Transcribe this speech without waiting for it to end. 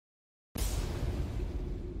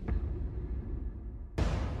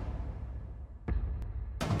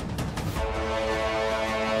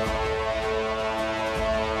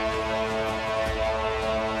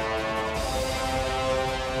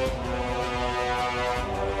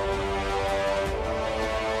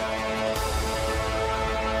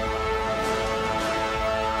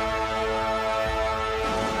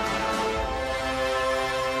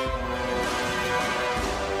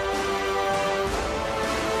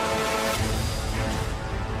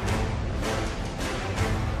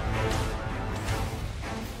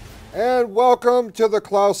And welcome to the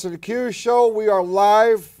Clouse Q Show. We are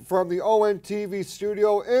live from the ONTV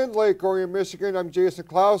studio in Lake Orion, Michigan. I'm Jason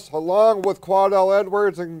Clouse, along with Quadell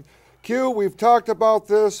Edwards. And Q, we've talked about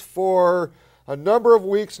this for a number of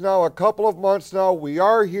weeks now, a couple of months now. We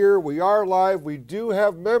are here, we are live. We do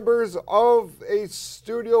have members of a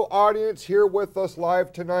studio audience here with us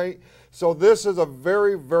live tonight. So this is a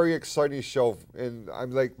very, very exciting show. And I'm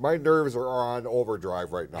like, my nerves are on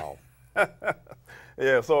overdrive right now.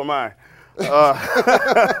 Yeah, so am I.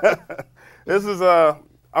 This is a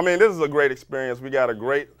great experience. We got a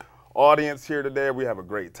great audience here today. We have a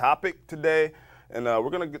great topic today, and we're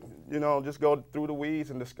gonna, just go through the weeds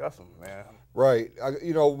and discuss them, man. Right.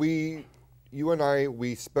 You and I,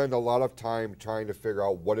 we spend a lot of time trying to figure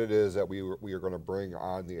out what it is that we are going to bring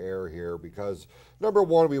on the air here, because number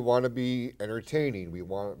one, we want to be entertaining. We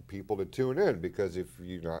want people to tune in, because if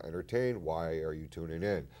you're not entertained, why are you tuning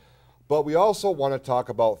in? But we also want to talk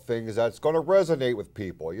about things that's going to resonate with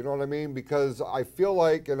people, you know what I mean? Because I feel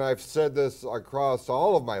like, and I've said this across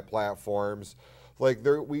all of my platforms, like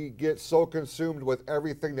we get so consumed with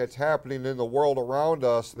everything that's happening in the world around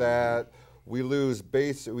us that we lose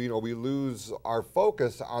we lose our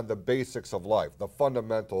focus on the basics of life. The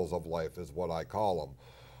fundamentals of life is what I call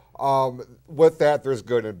them. With that, there's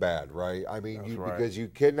good and bad, right? I mean, because you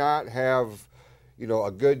cannot have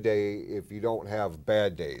a good day if you don't have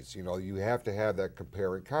bad days. You have to have that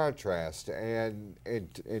compare and contrast. And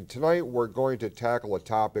tonight we're going to tackle a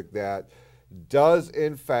topic that does,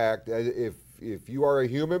 in fact, if you are a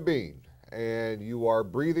human being and you are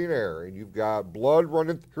breathing air and you've got blood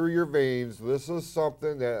running through your veins, this is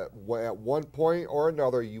something that at one point or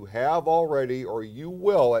another you have already, or you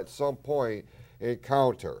will at some point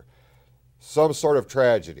encounter some sort of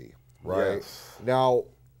tragedy, right? Yes. Now,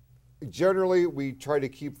 generally, we try to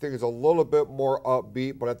keep things a little bit more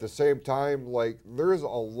upbeat, but at the same time, like, there's a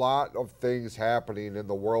lot of things happening in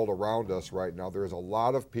the world around us right now. There's a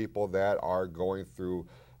lot of people that are going through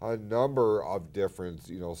a number of different,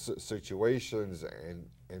 situations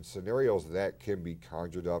and scenarios that can be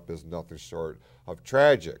conjured up as nothing short of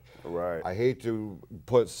tragic. Right. I hate to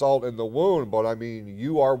put salt in the wound, but I mean,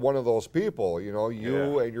 you are one of those people, you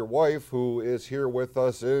and your wife, who is here with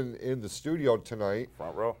us in the studio tonight.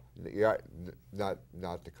 Front row. Yeah,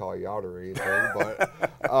 not to call you out or anything, but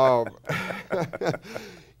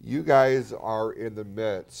you guys are in the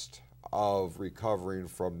midst of recovering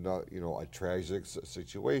from a tragic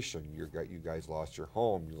situation. You guys lost your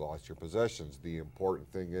home, you lost your possessions. The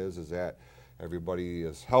important thing is that everybody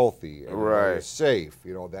is healthy, everybody is safe.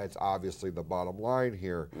 That's obviously the bottom line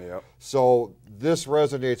here. Yep. So this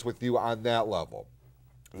resonates with you on that level.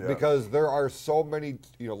 Yep. Because there are so many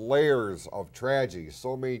layers of tragedy,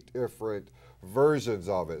 so many different versions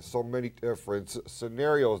of it, so many different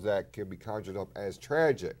scenarios that can be conjured up as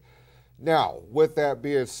tragic. Now, with that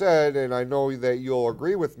being said, and I know that you'll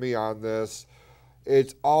agree with me on this,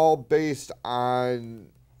 it's all based on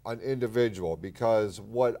an individual, because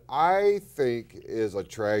what I think is a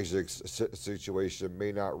tragic situation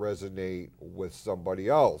may not resonate with somebody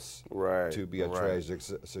else to be a tragic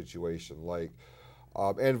situation,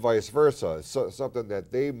 and vice versa. So, something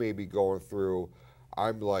that they may be going through,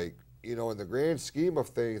 I'm like, in the grand scheme of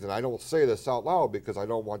things, and I don't say this out loud because I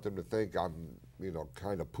don't want them to think I'm,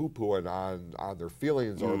 kind of poo-pooing on their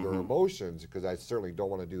feelings or their emotions, because I certainly don't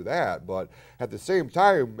want to do that. But at the same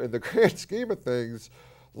time, in the grand scheme of things,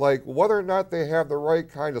 like, whether or not they have the right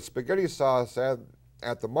kind of spaghetti sauce at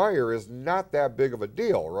the Meijer is not that big of a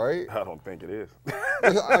deal, right? I don't think it is.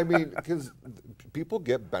 I mean, because people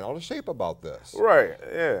get bent out of shape about this. Right,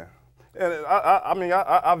 yeah. And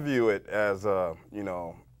I view it as, a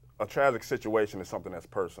tragic situation is something that's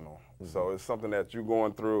personal. So it's something that you're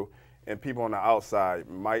going through, and people on the outside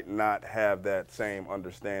might not have that same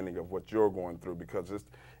understanding of what you're going through, because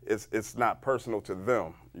it's not personal to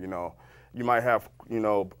them. You might have,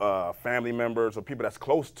 family members or people that's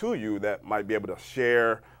close to you that might be able to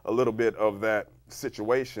share a little bit of that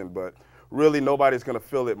situation, but really nobody's going to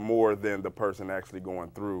feel it more than the person actually going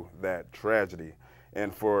through that tragedy.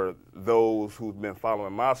 And for those who've been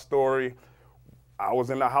following my story, I was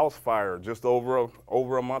in a house fire just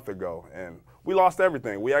over a month ago, and we lost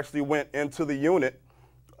everything. We actually went into the unit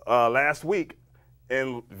last week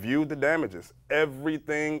and viewed the damages.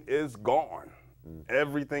 Everything is gone.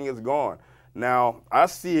 Everything is gone. Now, I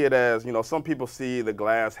see it as, some people see the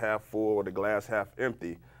glass half full or the glass half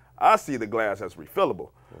empty. I see the glass as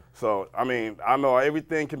refillable. So, I mean, I know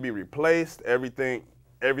everything can be replaced, everything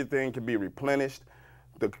can be replenished.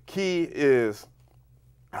 The key is,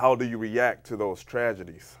 how do you react to those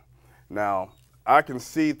tragedies? Now, I can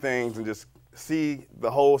see things and just see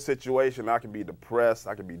the whole situation, I can be depressed,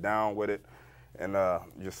 I can be down with it, and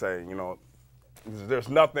just say, you know, there's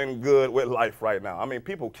nothing good with life right now. I mean,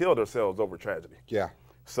 people kill themselves over tragedy. Yeah.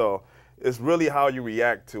 So it's really how you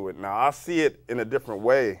react to it. Now, I see it in a different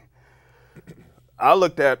way. I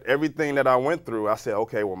looked at everything that I went through. I said,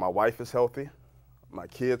 okay, well, my wife is healthy. My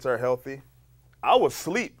kids are healthy. I was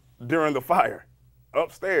asleep during the fire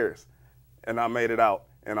upstairs, and I made it out,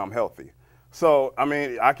 and I'm healthy. So, I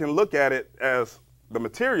mean, I can look at it as the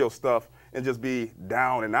material stuff and just be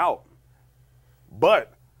down and out.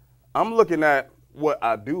 But I'm looking at what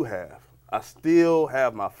I do have. I still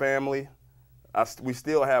have my family. We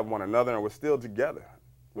still have one another, and we're still together.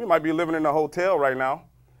 We might be living in a hotel right now,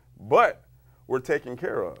 but we're taken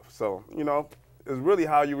care of. So, you know, it's really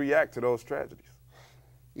how you react to those tragedies.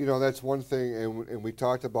 You know, that's one thing, and we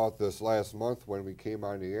talked about this last month when we came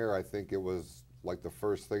on the air. I think it was like the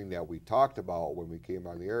first thing that we talked about when we came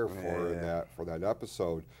on the air for that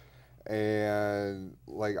episode. And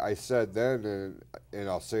like I said then, and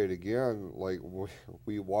I'll say it again, like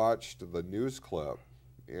we watched the news clip,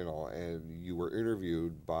 you know, and you were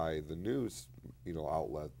interviewed by the news, you know,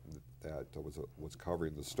 outlet that was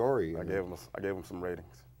covering the story. I gave them some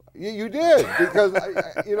ratings. You did, because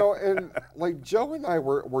you know, and like Joe and I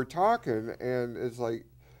were talking, and it's like,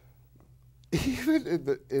 even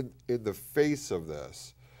in the face of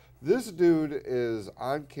this dude is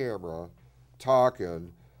on camera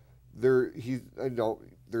talking. You know,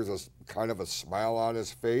 there's a kind of a smile on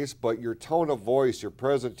his face, but your tone of voice, your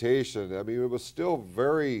presentation, I mean, it was still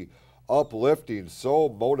very uplifting, so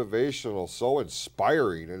motivational, so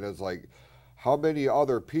inspiring. And it's like, how many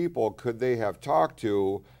other people could they have talked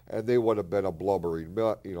to, and they would have been a blubbering,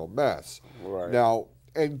 you know, mess. Right. Now,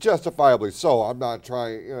 and justifiably so. I'm not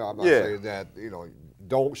trying, you know, I'm not saying that, you know,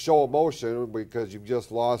 don't show emotion because you've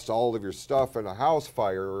just lost all of your stuff in a house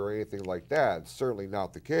fire or anything like that. It's certainly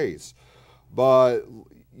not the case. But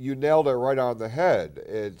you nailed it right on the head.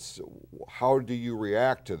 It's how do you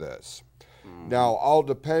react to this? Now, all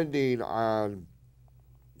depending on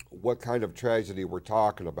what kind of tragedy we're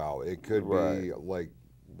talking about. It could be like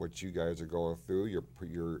what you guys are going through,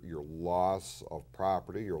 your loss of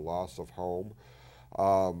property, your loss of home,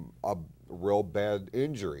 a real bad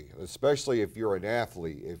injury, especially if you're an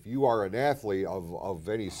athlete. If you are an athlete of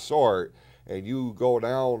any sort and you go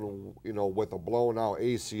down, you know, with a blown out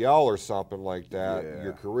ACL or something like that,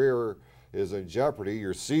 your career is in jeopardy.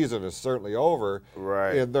 Your season is certainly over.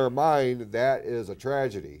 Right. In their mind, that is a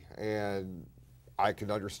tragedy, and I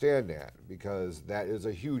can understand that because that is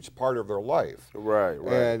a huge part of their life. Right.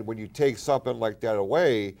 And when you take something like that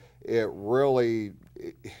away, it really,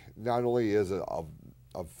 not only is it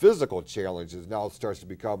a physical challenge, it now starts to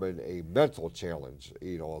become a mental challenge,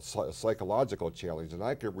 you know, a psychological challenge. And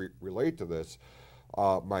I can relate to this.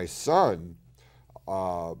 My son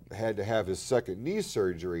had to have his second knee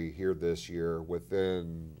surgery here this year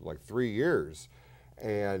within like 3 years.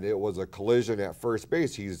 And it was a collision at first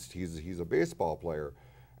base. He's a baseball player,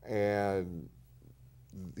 and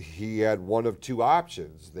he had one of two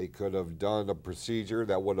options. They could have done a procedure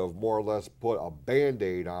that would have more or less put a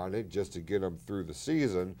Band-Aid on it just to get him through the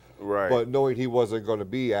season, but knowing he wasn't going to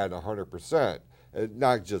be at 100%, and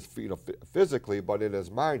not just, you know, physically, but in his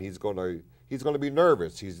mind, he's going to be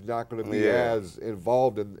nervous. He's not going to be as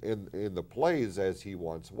involved in the plays as he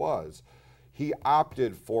once was. He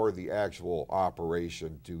opted for the actual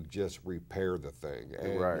operation to just repair the thing.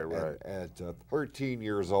 And, and at 13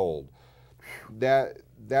 years old, that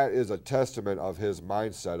is a testament of his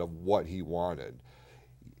mindset of what he wanted.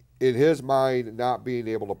 In his mind, not being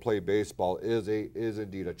able to play baseball is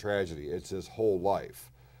indeed a tragedy. It's his whole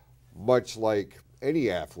life, much like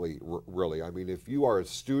any athlete, really. I mean, if you are a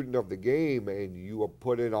student of the game and you have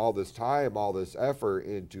put in all this time, all this effort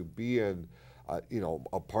into being you know,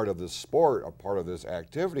 a part of this sport, a part of this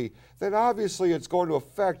activity, then obviously it's going to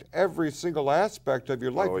affect every single aspect of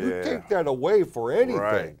your life. You take that away for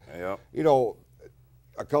anything. You know,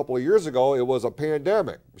 a couple of years ago, it was a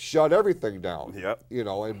pandemic, shut everything down. You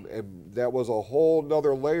know, and that was a whole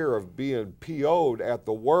nother layer of being PO'd at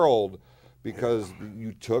the world because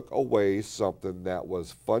you took away something that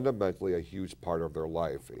was fundamentally a huge part of their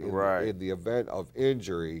life. In the event of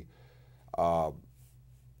injury,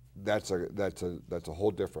 that's a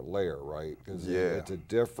whole different layer, right? Because it's a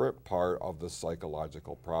different part of the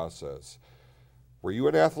psychological process. Were you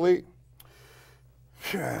an athlete?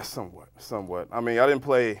 Yeah, somewhat. I mean, I didn't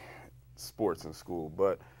play sports in school,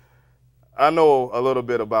 but I know a little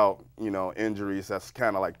bit about, you know, injuries that's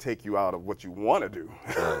kind of like take you out of what you want to do.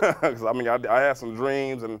 Because I mean, I had some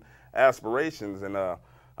dreams and aspirations, and I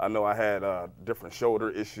know I had different shoulder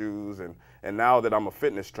issues, and now that I'm a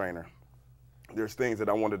fitness trainer, there's things that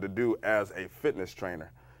I wanted to do as a fitness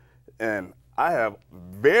trainer. And I have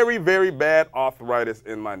very, very bad arthritis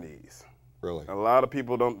in my knees. Really? A lot of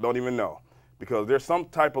people don't even know, because there's some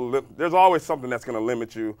type of there's always something that's going to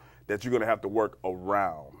limit you that you're going to have to work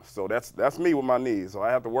around. So that's me with my knees. So I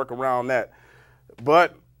have to work around that.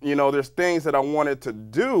 But you know, there's things that I wanted to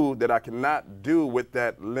do that I cannot do with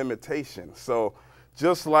that limitation. So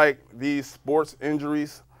just like these sports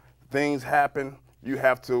injuries, things happen. You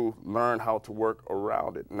have to learn how to work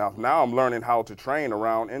around it. Now I'm learning how to train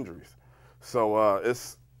around injuries. So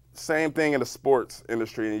it's same thing in the sports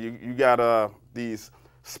industry. You got these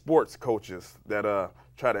sports coaches that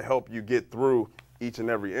try to help you get through each and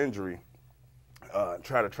every injury,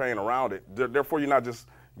 try to train around it. Therefore, you're not just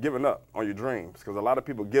giving up on your dreams, because a lot of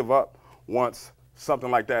people give up once something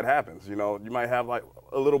like that happens. You know, you might have like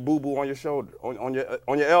a little boo-boo on your shoulder, on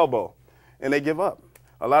your elbow, and they give up.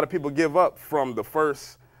 A lot of people give up from the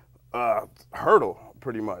first hurdle,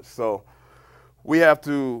 pretty much. So we have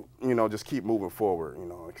to, you know, just keep moving forward, you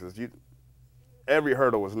know, because every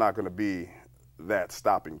hurdle is not going to be that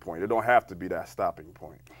stopping point. It don't have to be that stopping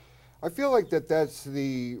point. I feel like that's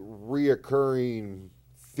the reoccurring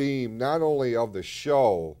theme, not only of the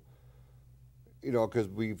show, you know, because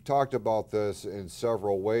we've talked about this in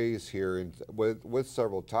several ways here and with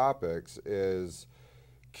several topics, is,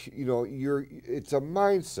 you know, it's a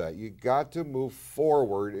mindset. You got to move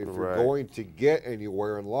forward if you're going to get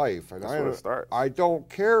anywhere in life. And that's where it starts. I don't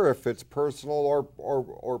care if it's personal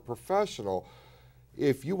or professional.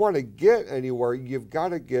 If you want to get anywhere, you've got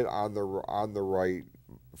to get on the right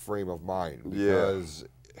frame of mind, because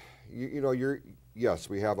you know, yes,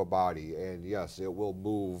 we have a body, and yes, it will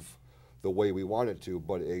move the way we want it to,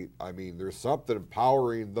 but I mean, there's something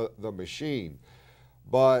powering the machine.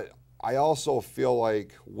 But I also feel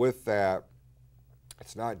like with that,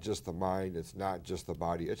 it's not just the mind, it's not just the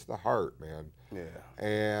body, it's the heart, man. Yeah.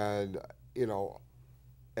 And, you know,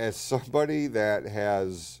 as somebody that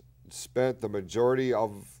has spent the majority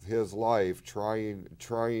of his life trying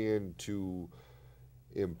to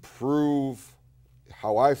improve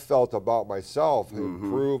how I felt about myself,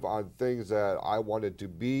 improve on things that I wanted to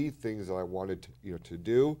be, things that I wanted to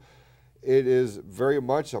do, it is very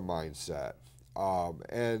much a mindset.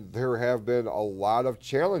 And there have been a lot of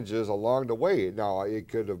challenges along the way. Now, it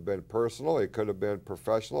could have been personal, it could have been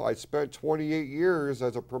professional. I spent 28 years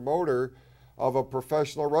as a promoter of a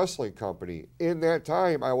professional wrestling company. In that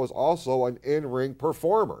time, I was also an in-ring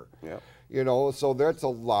performer. Yeah. You know, so that's a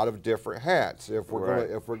lot of different hats. If we're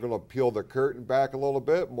gonna peel the curtain back a little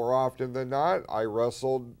bit, more often than not, I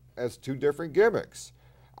wrestled as two different gimmicks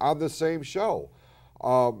on the same show.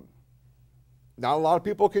 Not a lot of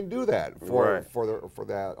people can do that for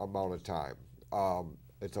that amount of time.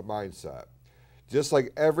 It's a mindset. Just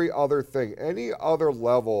like every other thing, any other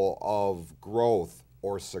level of growth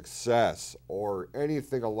or success or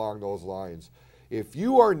anything along those lines, if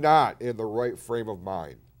you are not in the right frame of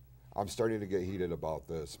mind, I'm starting to get heated about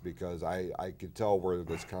this because I can tell where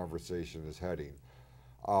this conversation is heading.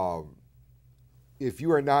 If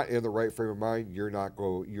you are not in the right frame of mind, you're not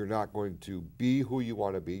going to be who you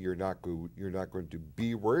want to be. You're not going to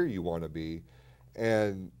be where you want to be,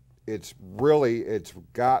 and it's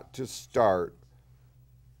got to start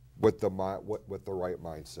with the right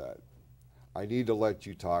mindset. I need to let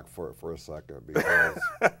you talk for a second, because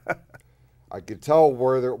I can tell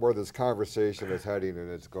where this conversation is heading,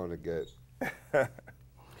 and it's going to get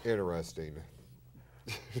interesting.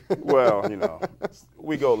 Well, you know,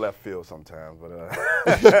 we go left field sometimes, but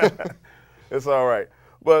it's all right.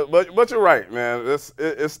 But you're right, man.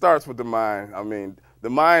 It starts with the mind. I mean, the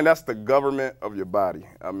mind, that's the government of your body.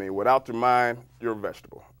 I mean, without your mind, you're a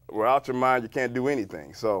vegetable. Without your mind, you can't do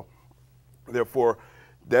anything. So, therefore,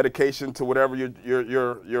 dedication to whatever your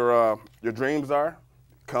dreams are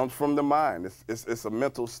comes from the mind. It's a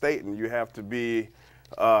mental state, and you have to be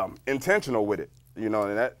intentional with it. You know,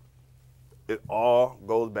 and that it all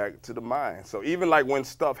goes back to the mind. So even like when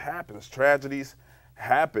stuff happens, tragedies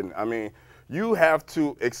happen. I mean, you have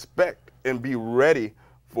to expect and be ready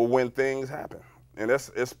for when things happen, and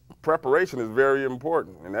preparation is very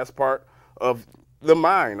important, and that's part of the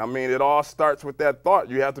mind. I mean, it all starts with that thought.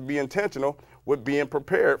 You have to be intentional with being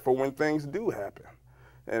prepared for when things do happen,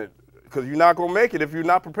 and because you're not gonna make it if you're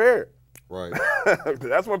not prepared. Right.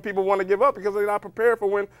 That's when people want to give up, because they're not prepared for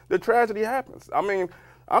when the tragedy happens. I mean,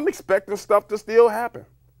 I'm expecting stuff to still happen,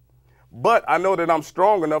 but I know that I'm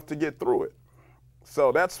strong enough to get through it.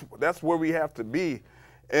 So that's where we have to be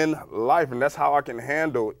in life, and that's how I can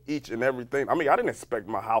handle each and everything. I mean, I didn't expect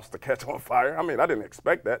my house to catch on fire. I mean, I didn't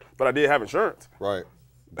expect that, but I did have insurance. Right.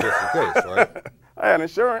 Just in case, right? I had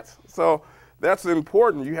insurance. So that's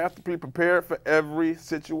important. You have to be prepared for every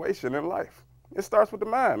situation in life. It starts with the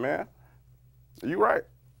mind, man. You're right.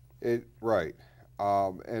 Right.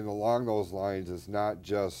 And along those lines, it's not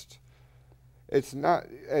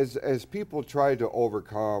as people try to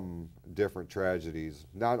overcome different tragedies,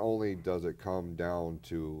 not only does it come down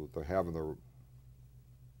to having the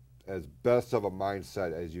as best of a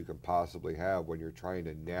mindset as you can possibly have when you're trying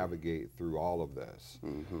to navigate through all of this.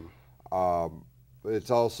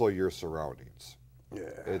 It's also your surroundings. Yeah.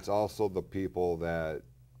 It's also the people that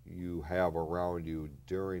you have around you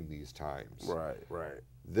during these times. Right, right.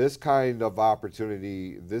 This kind of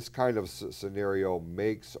opportunity, this kind of scenario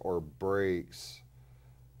makes or breaks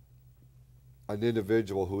an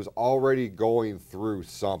individual who's already going through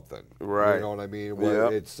something. Right. You know what I mean?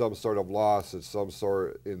 Whether it's some sort of loss, it's some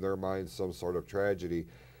sort, in their minds, some sort of tragedy.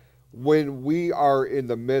 When we are in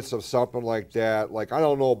the midst of something like that, like, I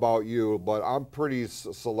don't know about you, but I'm pretty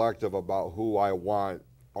selective about who I want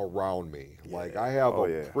around me. Yeah. Like, I have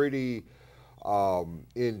a pretty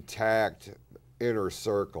intact inner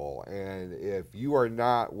circle, and if you are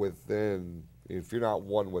not within, if you're not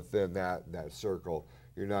one within that circle,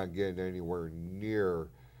 you're not getting anywhere near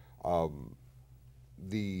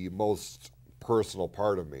the most personal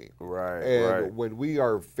part of me. Right. And when we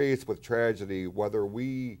are faced with tragedy, whether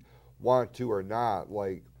we want to or not,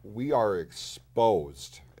 like, we are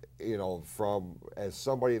exposed, you know, from, as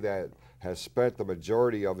somebody that has spent the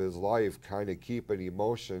majority of his life kind of keeping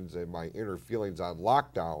emotions and my inner feelings on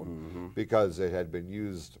lockdown because it had been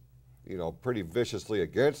used, you know, pretty viciously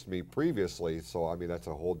against me previously. So, I mean, that's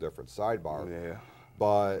a whole different sidebar. Yeah.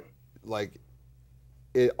 But, like,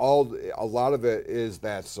 a lot of it is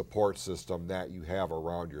that support system that you have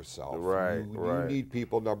around yourself. Right, you need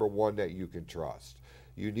people, number one, that you can trust.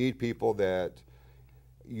 You need people that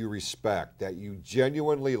you respect, that you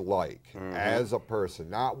genuinely like as a person,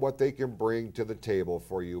 not what they can bring to the table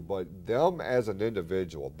for you, but them as an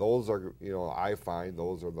individual. Those are, you know, I find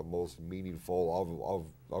those are the most meaningful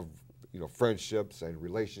of you know, friendships and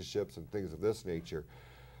relationships and things of this nature.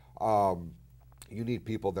 You need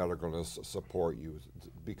people that are going to support you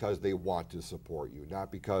because they want to support you,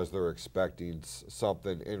 not because they're expecting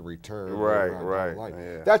something in return. Right.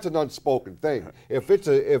 Yeah. That's an unspoken thing. If it's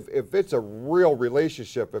a real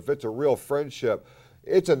relationship, if it's a real friendship,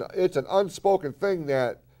 it's an unspoken thing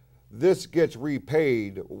that this gets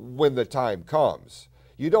repaid when the time comes.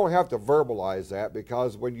 You don't have to verbalize that,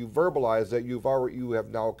 because when you verbalize that, you have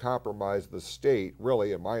now compromised the state,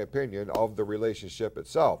 really, in my opinion, of the relationship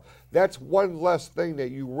itself. That's one less thing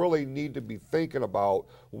that you really need to be thinking about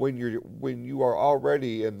when you are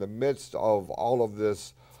already in the midst of all of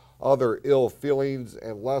this other ill feelings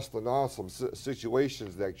and less than awesome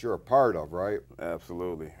situations that you're a part of, right?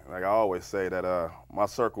 Absolutely. Like I always say that my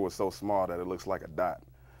circle is so small that it looks like a dot.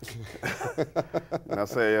 And I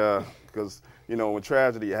say, because, you know, when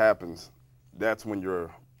tragedy happens, that's when you're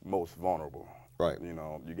most vulnerable. Right. You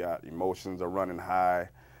know, you got emotions are running high.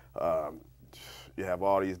 You have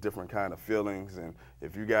all these different kind of feelings, and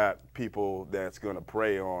if you got people that's going to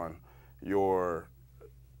prey on your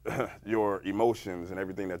emotions and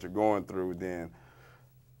everything that you're going through, then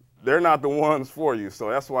they're not the ones for you. So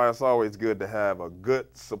that's why it's always good to have a good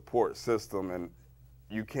support system, and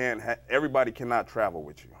you can't everybody cannot travel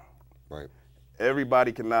with you. Right.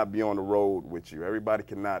 Everybody cannot be on the road with you. Everybody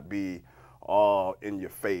cannot be all in your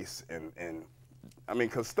face, and I mean,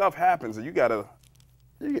 because stuff happens, and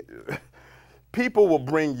people will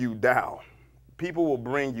bring you down. People will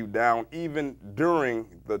bring you down even during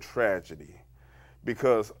the tragedy,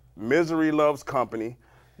 because misery loves company.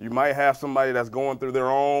 You might have somebody that's going through their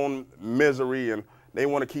own misery, and they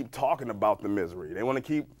want to keep talking about the misery. They want to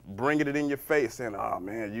keep bringing it in your face, saying, oh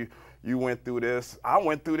man, you went through this. I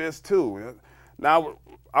went through this too. Now,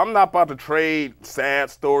 I'm not about to trade sad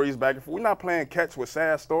stories back and forth. We're not playing catch with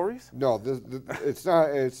sad stories. No, it's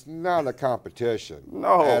not. It's not a competition.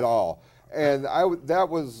 No. At all. And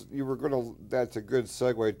that's a good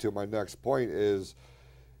segue to my next point is,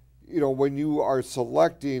 you know, when you are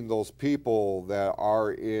selecting those people that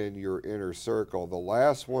are in your inner circle, the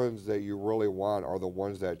last ones that you really want are the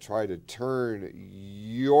ones that try to turn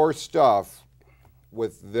your stuff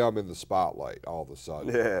with them in the spotlight all of a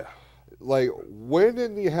sudden. Yeah. Like, when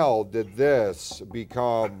in the hell did this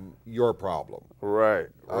become your problem? Right.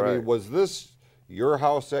 I mean, was this your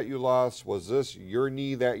house that you lost? Was this your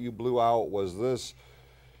knee that you blew out? Was this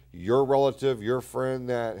your relative, your friend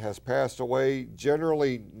that has passed away?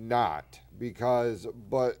 Generally not,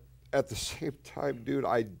 but at the same time, dude,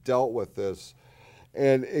 I dealt with this,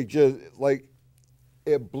 and it just, like,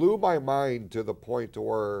 it blew my mind to the point to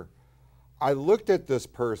where I looked at this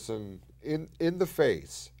person in the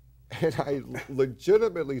face, And I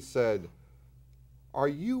legitimately said, are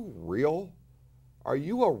you real? Are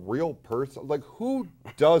you a real person? Like, who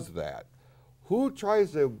does that? Who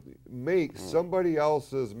tries to make somebody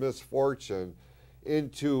else's misfortune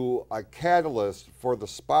into a catalyst for the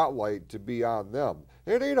spotlight to be on them?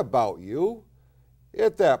 It ain't about you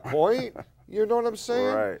at that point. You know what I'm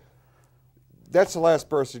saying? Right. That's the last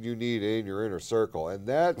person you need in your inner circle. And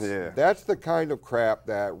that's the kind of crap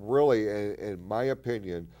that really, in my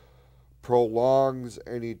opinion, prolongs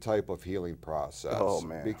any type of healing process. Oh,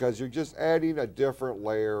 man. Because you're just adding a different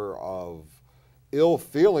layer of ill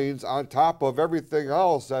feelings on top of everything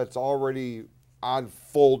else that's already on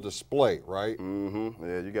full display, right? Mm-hmm.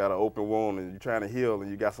 Yeah, you got an open wound and you're trying to heal and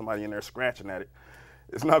you got somebody in there scratching at it.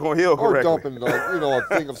 It's not going to heal correctly. Or dumping, a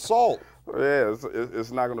thing of salt. Yeah,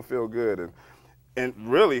 it's not going to feel good. And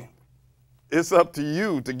really, it's up to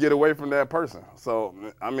you to get away from that person. So,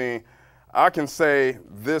 I mean, I can say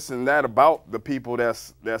this and that about the people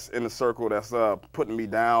that's in the circle that's putting me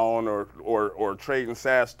down or trading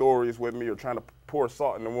sad stories with me or trying to pour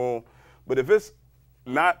salt in the wound. But if it's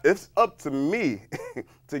up to me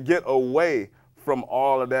to get away from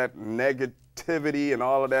all of that negativity and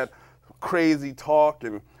all of that crazy talk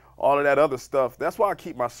and all of that other stuff. That's why I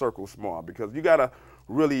keep my circle small, because you got to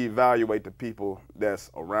really evaluate the people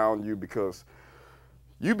that's around you, because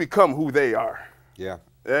you become who they are. Yeah.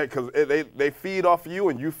 Because they feed off of you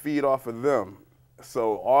and you feed off of them.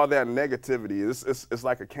 So all that negativity, it's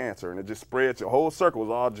like a cancer, and it just spreads. Your whole circle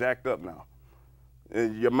is all jacked up now.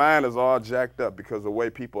 And your mind is all jacked up because of the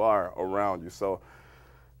way people are around you. So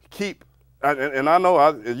and I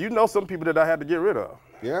know, you know some people that I had to get rid of.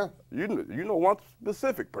 Yeah. You know one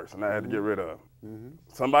specific person I had to get rid of. Mm-hmm.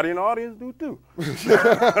 Somebody in the audience do too.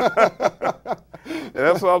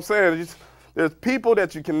 That's what I'm saying. There's people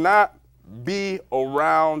that you cannot be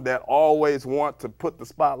around that always want to put the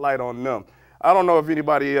spotlight on them. I don't know if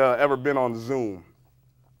anybody ever been on Zoom.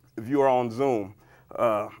 If you are on Zoom.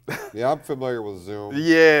 Yeah, I'm familiar with Zoom.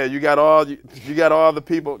 Yeah, you got all the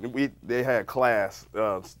people. They had class.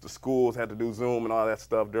 The schools had to do Zoom and all that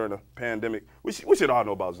stuff during the pandemic. We should all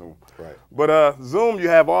know about Zoom. Right. But Zoom, you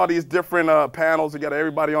have all these different panels. You got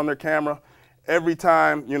everybody on their camera. Every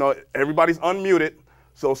time, everybody's unmuted.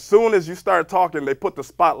 So as soon as you start talking, they put the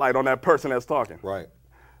spotlight on that person that's talking. Right.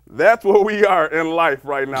 That's where we are in life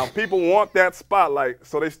right now. People want that spotlight,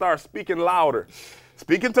 so they start speaking louder.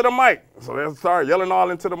 Speaking to the mic. So they start yelling all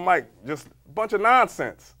into the mic. Just a bunch of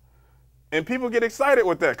nonsense. And people get excited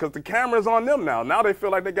with that because the camera's on them now. Now they feel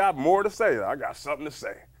like they got more to say. I got something to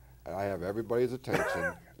say. I have everybody's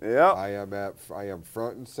attention. Yeah. I am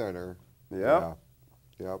front and center. Yeah.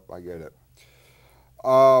 Yep, I get it.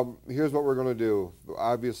 Here's what we're going to do.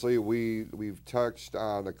 Obviously, we've touched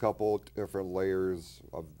on a couple different layers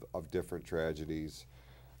of different tragedies.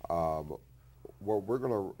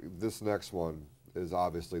 This next one is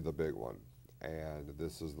obviously the big one, and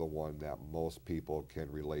this is the one that most people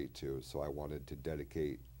can relate to. So I wanted to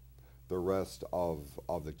dedicate the rest of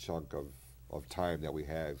the chunk of time that we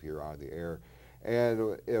have here on the air.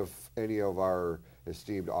 And if any of our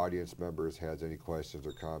esteemed audience members has any questions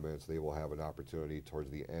or comments, they will have an opportunity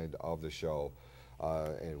towards the end of the show,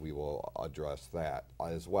 and we will address that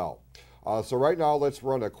as well. So right now, let's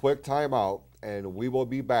run a quick timeout, and we will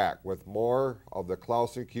be back with more of the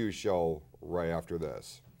Clouse Q Show right after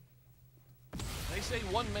this. They say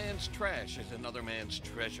one man's trash is another man's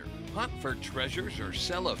treasure. Hunt for treasures or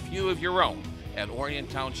sell a few of your own at Orion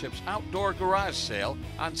Township's Outdoor Garage Sale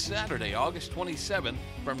on Saturday, August 27th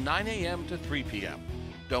from 9 a.m. to 3 p.m.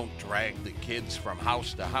 Don't drag the kids from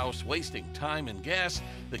house to house, wasting time and gas.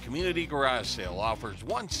 The Community Garage Sale offers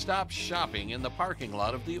one-stop shopping in the parking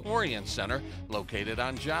lot of the Orion Center, located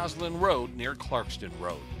on Joslyn Road near Clarkston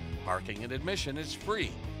Road. Parking and admission is free.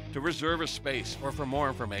 To reserve a space or for more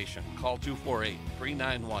information, call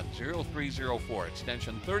 248-391-0304,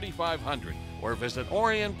 extension 3500, or visit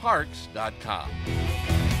OrionParks.com.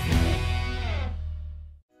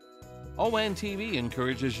 ONTV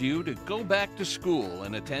encourages you to go back to school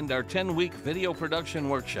and attend our 10-week video production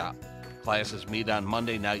workshop. Classes meet on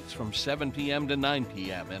Monday nights from 7 p.m. to 9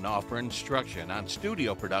 p.m. and offer instruction on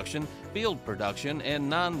studio production, field production, and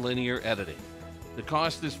non-linear editing. The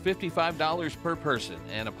cost is $55 per person,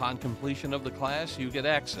 and upon completion of the class, you get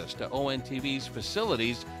access to ONTV's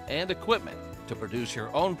facilities and equipment to produce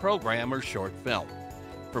your own program or short film.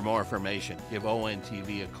 For more information, give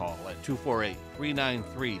ONTV a call at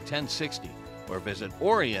 248-393-1060 or visit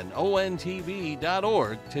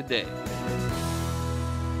OrionONTV.org today.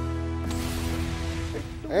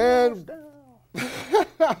 And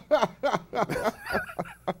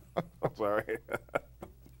I'm sorry.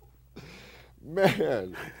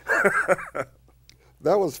 man,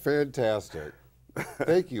 That was fantastic.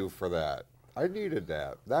 Thank you for that. I needed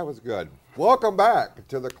that. That was good. Welcome back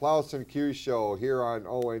to the Clouse Q Show here on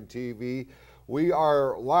ONTV. We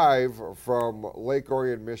are live from Lake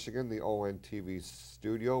Orion, Michigan, the ONTV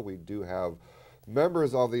studio. We do have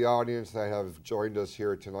members of the audience that have joined us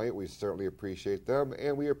here tonight. We certainly appreciate them,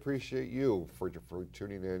 and we appreciate you for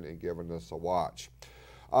tuning in and giving us a watch.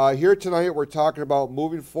 Here tonight, we're talking about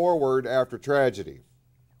moving forward after tragedy.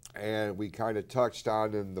 And we kind of touched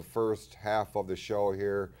on in the first half of the show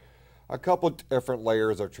here a couple different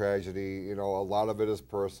layers of tragedy. You know, a lot of it is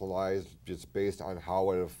personalized, just based on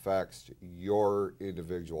how it affects your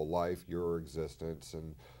individual life, your existence,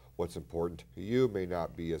 and what's important to you may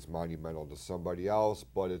not be as monumental to somebody else,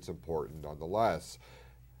 but it's important nonetheless.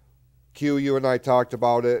 Q, you and I talked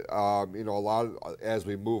about it. You know, a lot of, as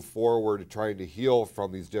we move forward, trying to heal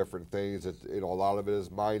from these different things. You know, a lot of it is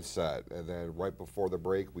mindset. And then right before the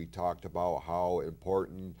break, we talked about how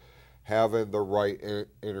important having the right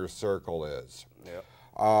inner circle is. Yep.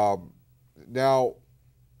 Now,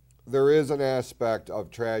 there is an aspect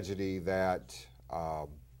of tragedy that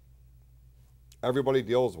everybody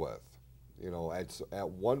deals with. You know, at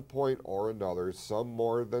one point or another, some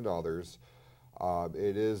more than others.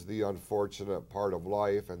 It is the unfortunate part of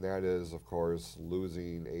life, and that is, of course,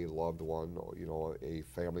 losing a loved one, you know, a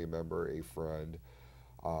family member, a friend,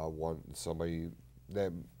 somebody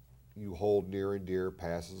that you hold near and dear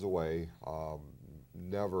passes away.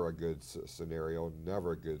 Never a good scenario,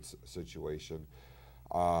 never a good situation.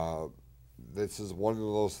 This is one of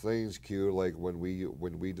those things, Q, like when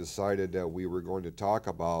we decided that we were going to talk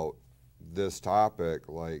about this topic,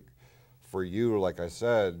 like, for you, like I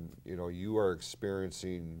said, you know, you are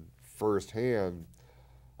experiencing firsthand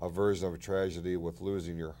a version of a tragedy with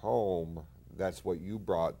losing your home. That's what you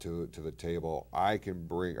brought to the table. I can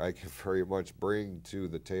very much bring to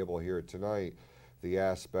the table here tonight the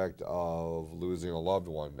aspect of losing a loved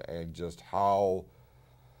one and just how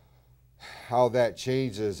that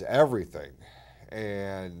changes everything.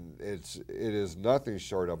 And it is nothing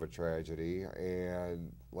short of a tragedy.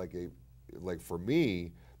 And like for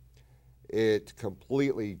me, it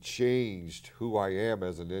completely changed who I am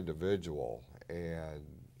as an individual. And,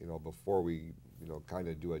 you know, before we, you know, kind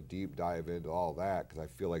of do a deep dive into all that, because I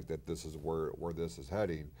feel like that this is where this is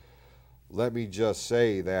heading, let me just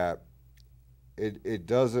say that it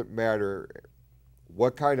doesn't matter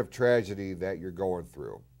what kind of tragedy that you're going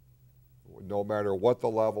through, no matter what the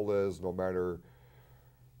level is, no matter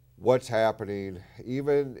what's happening,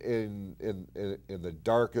 even in the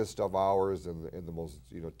darkest of hours, in the most,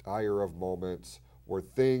 you know, dire of moments where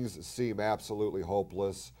things seem absolutely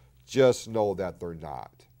hopeless, just know that they're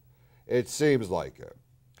not. It seems like it.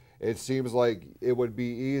 It seems like it would be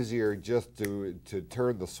easier just to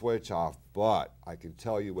turn the switch off, but I can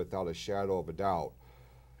tell you without a shadow of a doubt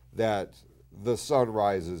that the sun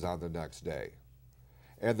rises on the next day,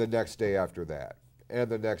 and the next day after that,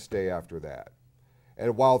 and the next day after that.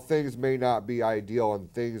 And while things may not be ideal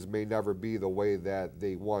and things may never be the way that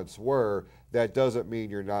they once were, that doesn't mean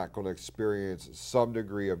you're not going to experience some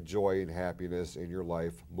degree of joy and happiness in your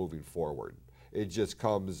life moving forward. It just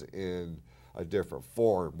comes in a different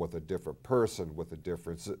form, with a different person, with a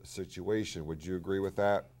different situation. Would you agree with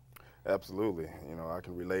that? Absolutely. You know, I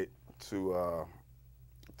can relate to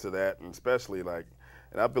that, and especially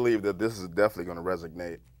and I believe that this is definitely going to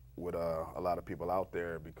resonate with a lot of people out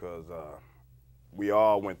there, because we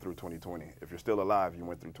all went through 2020. If you're still alive, you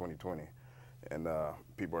went through 2020. And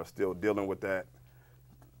people are still dealing with that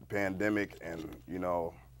pandemic. And, you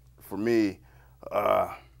know, for me,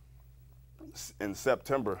 in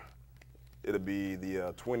September, it'll be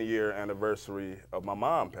the 20-year anniversary of my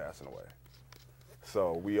mom passing away.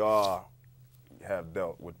 So we all have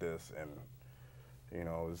dealt with this. And, you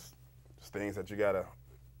know, it's things that you gotta,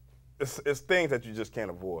 it's things that you just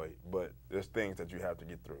can't avoid, but there's things that you have to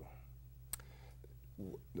get through.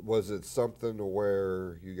 Was it something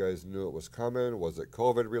where you guys knew it was coming? Was it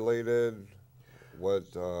COVID related? What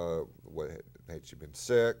had she been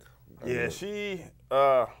sick? Yeah,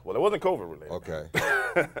 well, it wasn't COVID related. Okay.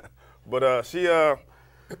 But she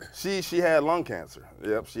had lung cancer.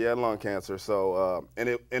 Yep, she had lung cancer. So and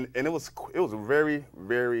it was very,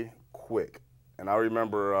 very quick. And I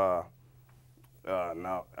remember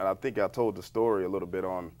now, and I think I told the story a little bit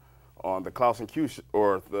on the Clouse Q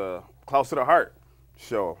or the Clouse to the Heart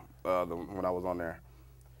show when I was on there.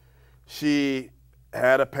 She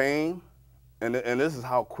had a pain, and this is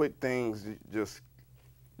how quick things just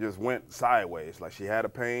went sideways. Like, she had a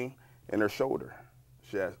pain in her shoulder.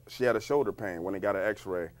 She had a shoulder pain. When they got an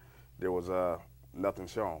X-ray, there was nothing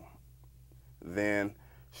shown. Then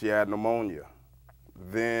she had pneumonia.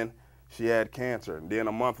 Then she had cancer. And then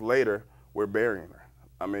a month later, we're burying her.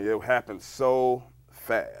 I mean, it happened so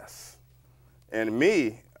fast. And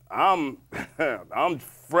me, I'm I'm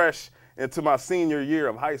fresh into my senior year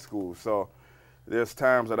of high school. So there's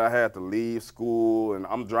times that I had to leave school, and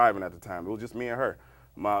I'm driving at the time. It was just me and her.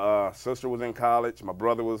 My sister was in college. My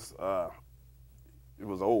brother was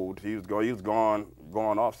old. He was gone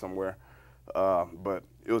off somewhere. But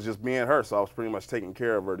it was just me and her, so I was pretty much taking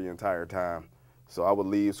care of her the entire time. So I would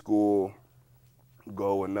leave school,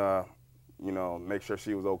 go and you know, make sure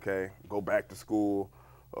she was okay, go back to school,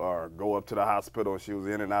 or go up to the hospital. She was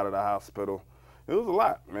in and out of the hospital. It was a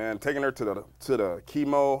lot, man. Taking her to the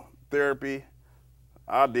chemotherapy,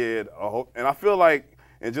 I did a whole, and I feel like,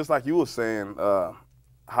 and just like you were saying,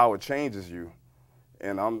 how it changes you.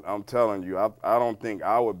 And I'm telling you, I don't think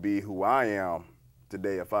I would be who I am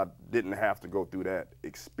today if I didn't have to go through that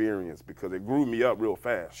experience, because it grew me up real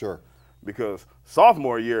fast. Sure. Because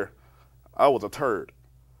sophomore year, I was a turd.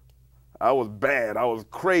 I was bad. I was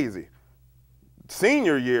crazy.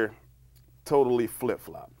 Senior year, totally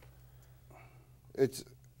flip-flop. It's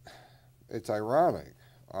ironic.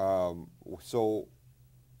 So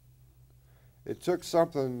it took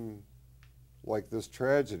something like this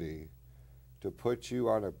tragedy to put you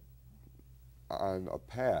on a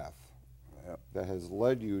path that has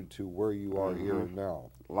led you to where you are here and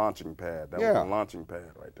now. Launching pad. That was a launching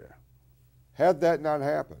pad right there. Had that not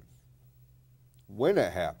happened, when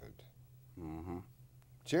it happened,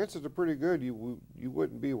 chances are pretty good you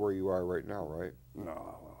wouldn't be where you are right now, right?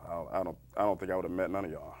 No, I don't think I would have met none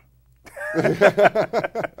of y'all.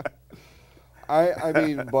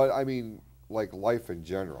 I mean, like life in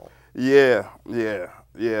general. Yeah.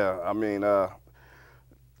 I mean,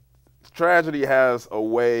 tragedy has a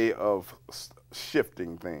way of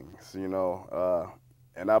shifting things, you know,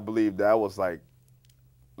 and I believe that was like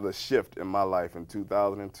the shift in my life in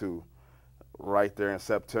 2002, right there in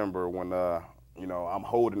September when, you know, I'm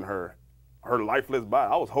holding her lifeless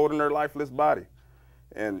body. I was holding her lifeless body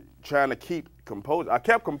and trying to keep composure. I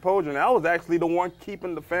kept composure, and I was actually the one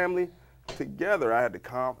keeping the family together. I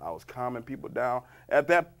was calming people down. At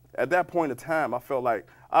that point in time, I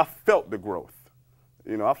felt the growth.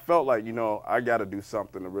 You know, I felt like, you know, I got to do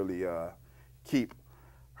something to really keep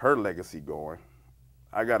her legacy going.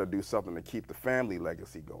 I got to do something to keep the family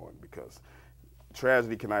legacy going, because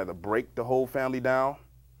tragedy can either break the whole family down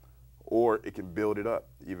or it can build it up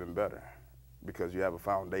even better because you have a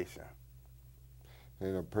foundation.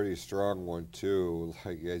 And a pretty strong one too.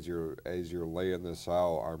 Like as you're laying this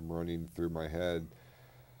out, I'm running through my head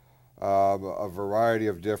a variety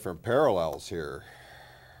of different parallels here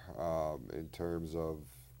in terms of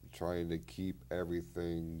trying to keep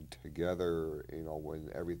everything together, you know, when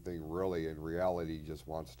everything really in reality just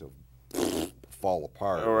wants to fall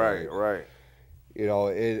apart. Right. You know,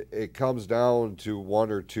 it comes down to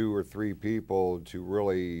one or two or three people to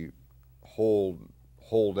really hold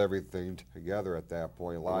everything together at that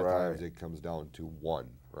point. A lot of times it comes down to one,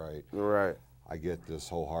 right? Right. I get this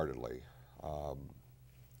wholeheartedly.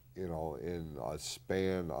 You know, in a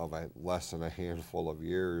span of less than a handful of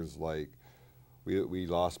years, like we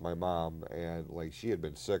lost my mom, and like she had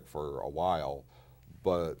been sick for a while,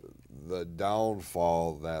 but the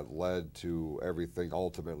downfall that led to everything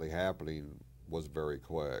ultimately happening was very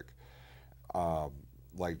quick.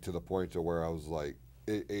 Like to the point to where I was like,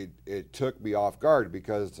 it took me off guard,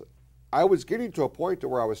 because I was getting to a point to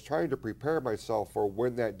where I was trying to prepare myself for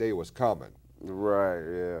when that day was coming. Right,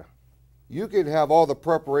 yeah. You can have all the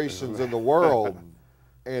preparations in the world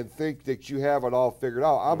and think that you have it all figured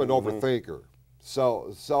out. I'm an overthinker,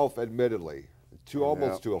 so self-admittedly,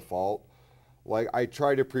 almost to a fault. Like I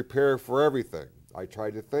try to prepare for everything. I try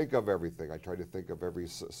to think of everything. I try to think of every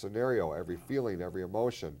scenario, every feeling, every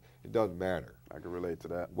emotion. It doesn't matter. I can relate to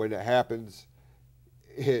that. When it happens,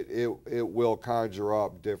 it will conjure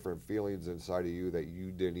up different feelings inside of you that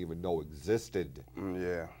you didn't even know existed.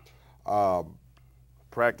 Yeah.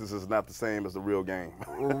 Practice is not the same as the real game.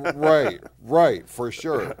 right, for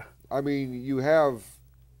sure. I mean,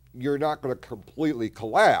 you're not going to completely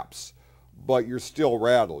collapse, but you're still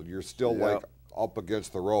rattled. You're still like up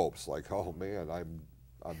against the ropes. Like, oh man,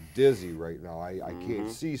 I'm dizzy right now. I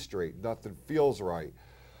can't see straight. Nothing feels right.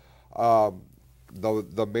 The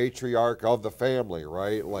matriarch of the family,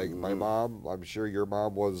 right? Like my mom, I'm sure your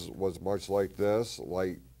mom was much like this.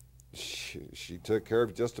 Like she took care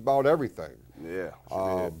of just about everything. Yeah, she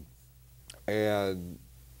did. And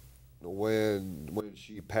when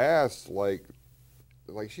she passed, like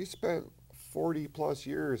she spent 40 plus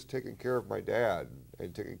years taking care of my dad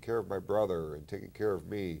and taking care of my brother and taking care of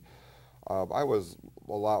me. I was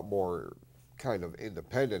a lot more kind of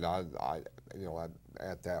independent. you know,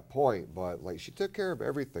 at that point. But like, she took care of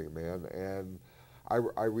everything, man. And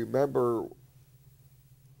I remember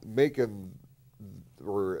making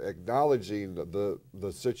or acknowledging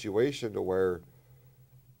the situation to where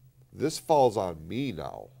this falls on me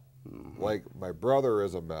now. Mm-hmm. Like, my brother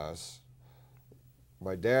is a mess.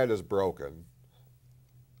 My dad is broken.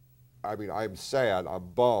 I mean, I'm sad, I'm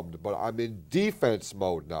bummed, but I'm in defense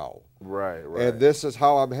mode now. Right, right. And this is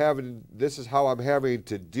how I'm having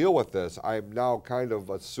to deal with this. I'm now kind of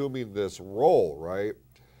assuming this role, right?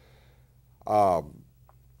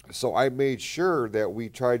 So I made sure that we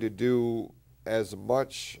tried to do as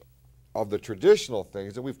much of the traditional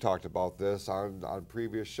things, and we've talked about this on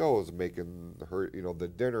previous shows, making her, you know, the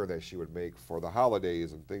dinner that she would make for the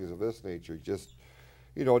holidays and things of this nature, just,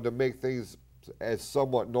 you know, to make things as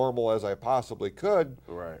somewhat normal as I possibly could.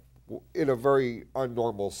 Right. In a very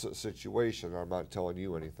unnormal situation. I'm not telling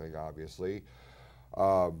you anything, obviously.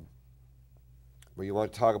 But you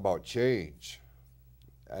want to talk about change.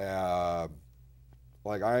 Like,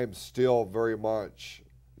 I'm still very much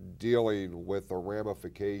dealing with the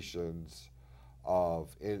ramifications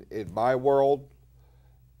of, in my world,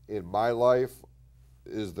 in my life,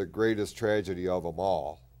 is the greatest tragedy of them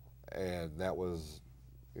all. And that was,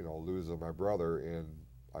 you know, losing my brother in,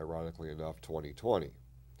 ironically enough, 2020.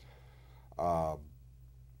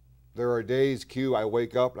 There are days, Q, I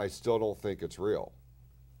wake up and I still don't think it's real.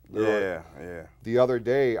 Yeah. The other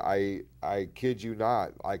day, I kid you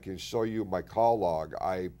not, I can show you my call log.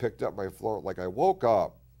 I picked up my phone, like, I woke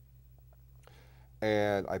up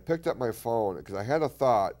and I picked up my phone because I had a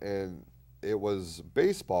thought, and it was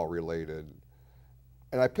baseball related.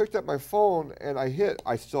 And I picked up my phone and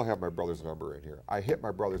I still have my brother's number in here. I hit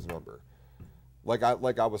my brother's number. Like I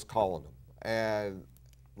was calling him. And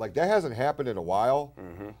like, that hasn't happened in a while.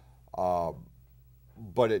 Mm-hmm.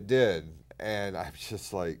 But it did. And I'm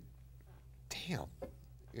just like, damn,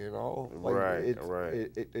 you know? Like, right.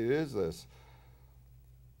 It is this.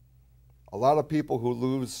 A lot of people who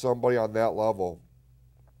lose somebody on that level,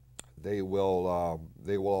 they will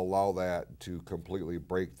allow that to completely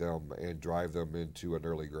break them and drive them into an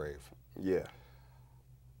early grave. Yeah.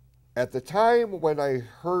 At the time when I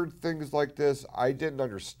heard things like this, I didn't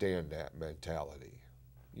understand that mentality,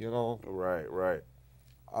 you know? Right.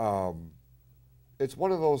 It's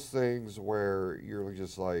one of those things where you're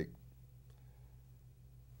just like,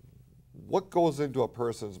 what goes into a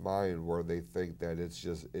person's mind where they think that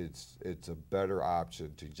it's a better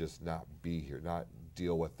option to just not be here, not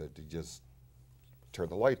deal with it, to just turn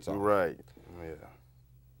the lights off. Right. Yeah.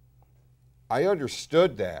 I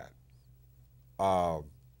understood that.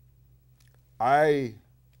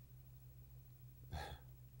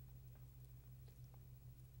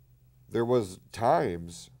 There was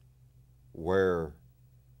times where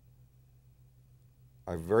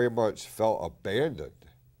I very much felt abandoned,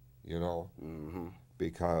 you know, mm-hmm.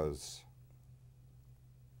 because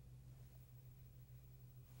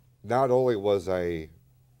not only was I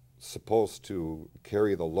supposed to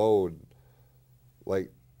carry the load,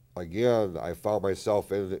 like, again, I found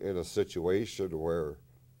myself in a situation where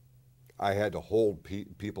I had to hold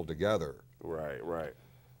people together. Right.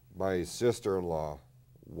 My sister-in-law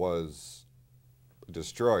was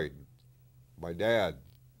destroyed. My dad,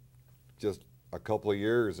 just a couple of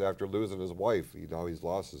years after losing his wife, you know, he's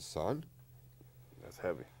lost his son. That's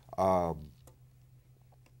heavy.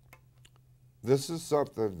 This is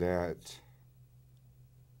something that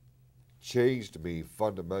changed me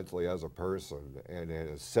fundamentally as a person, and it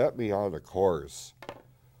has set me on a course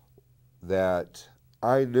that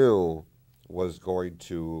I knew was going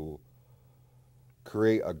to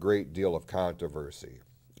create a great deal of controversy.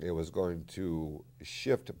 It was going to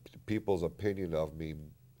shift people's opinion of me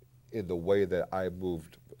in the way that I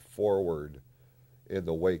moved forward in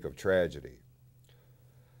the wake of tragedy.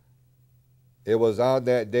 It was on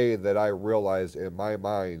that day that I realized in my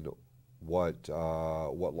mind what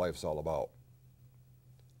life's all about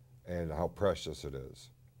and how precious it is.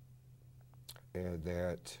 And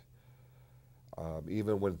that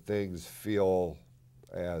even when things feel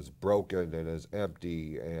as broken and as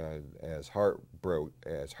empty and as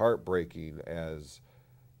heartbreaking as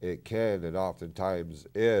it can and oftentimes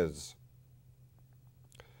is,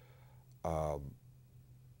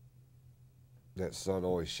 that sun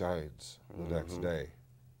always shines the mm-hmm. next day.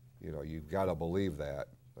 You know, you've got to believe that.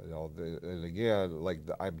 You know, and again, like,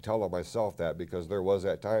 I'm telling myself that because there was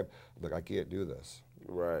that time, like, I can't do this.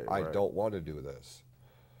 Right. I don't want to do this.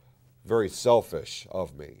 Very selfish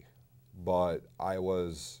of me, but I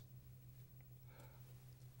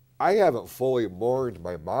haven't fully mourned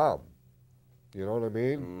my mom. You know what I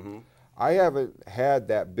mean? Mm-hmm. I haven't had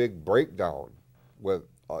that big breakdown with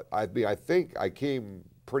I mean, I think I came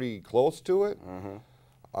pretty close to it.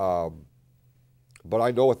 But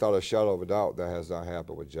I know without a shadow of a doubt that has not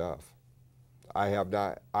happened with Jeff. I have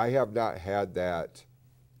not had that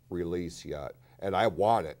release yet, and I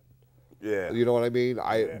want it. Yeah. You know what I mean?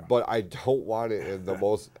 But I don't want it in the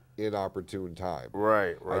most inopportune time.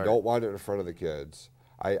 Right. I don't want it in front of the kids.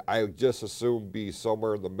 I just assume be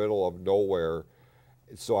somewhere in the middle of nowhere,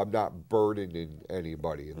 so I'm not burdening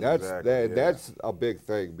anybody. And that's a big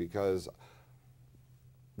thing, because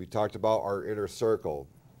we talked about our inner circle.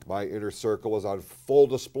 My inner circle was on full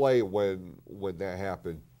display when that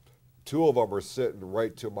happened. 2 of them are sitting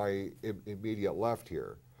right to my immediate left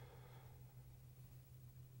here.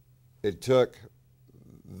 It took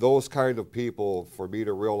those kind of people for me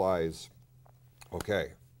to realize,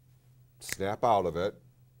 okay, snap out of it.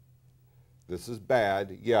 This is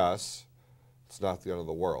bad, yes. It's not the end of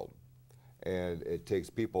the world. And it takes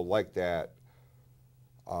people like that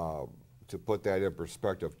to put that in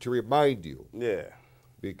perspective, to remind you. Yeah.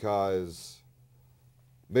 Because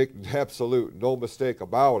make absolute no mistake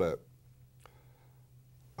about it,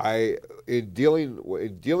 in dealing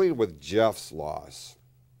with Jeff's loss,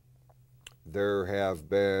 there have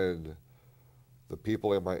been the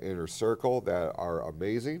people in my inner circle that are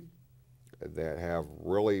amazing, that have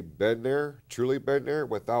really been there, truly been there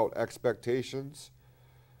without expectations.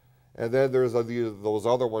 And then there's those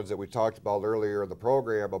other ones that we talked about earlier in the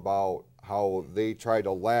program about how they try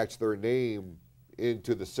to latch their name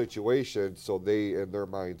into the situation so they, in their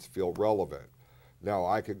minds, feel relevant. Now,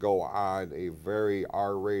 I could go on a very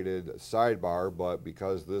R-rated sidebar, but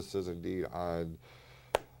because this is indeed on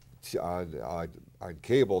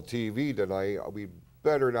cable TV tonight, we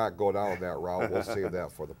better not go down that route. We'll save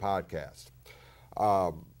that for the podcast.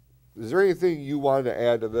 Is there anything you wanted to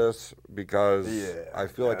add to this? Because I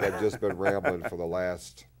feel like I've just been rambling for the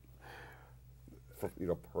last,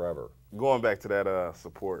 forever. Going back to that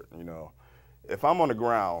support, if I'm on the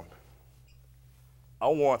ground, I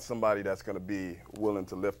want somebody that's going to be willing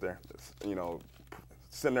to lift their,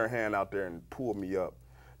 send their hand out there and pull me up,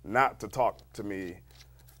 not to talk to me,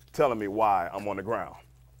 telling me why I'm on the ground.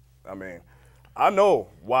 I mean, I know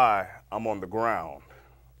why I'm on the ground.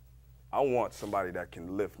 I want somebody that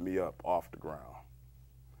can lift me up off the ground.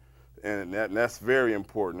 And that's very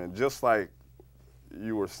important. And just like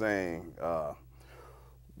you were saying,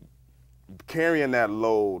 carrying that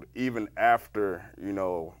load even after,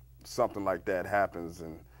 something like that happens,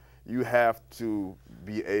 and you have to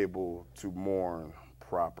be able to mourn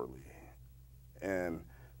properly. And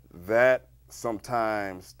that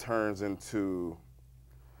sometimes turns into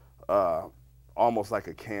almost like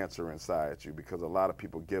a cancer inside you, because a lot of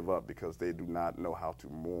people give up because they do not know how to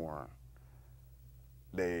mourn.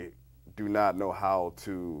 They do not know how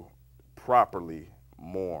to properly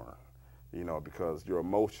mourn, because your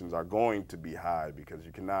emotions are going to be high, because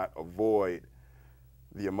you cannot avoid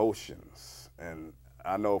the emotions. And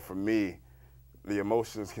I know for me, the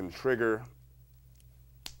emotions can trigger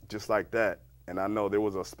just like that. And I know there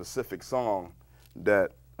was a specific song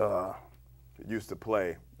that used to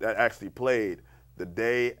play, that actually played the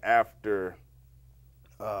day after,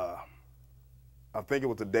 I think it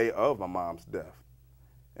was the day of my mom's death.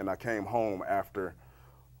 And I came home after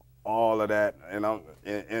all of that, and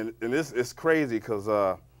it's crazy because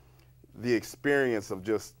the experience of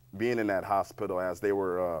just being in that hospital as they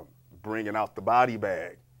were bringing out the body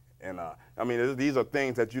bag, and these are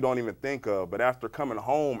things that you don't even think of, but after coming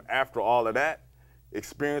home after all of that,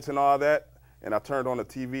 experiencing all that, and I turned on the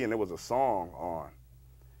TV and there was a song on,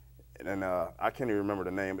 and I can't even remember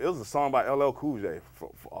the name. It was a song by LL Cool J,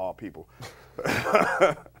 for all people.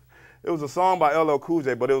 It was a song by LL Cool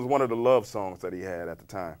J, but it was one of the love songs that he had at the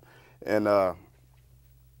time. And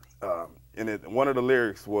one of the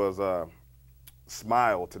lyrics was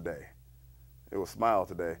 "Smile Today." It was "Smile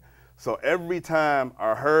Today." So every time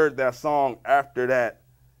I heard that song after that,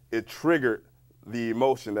 it triggered the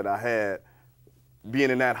emotion that I had being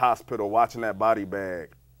in that hospital, watching that body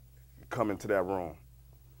bag come into that room.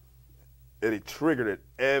 It triggered it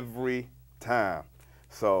every time.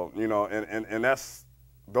 So, and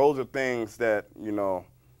those are things that,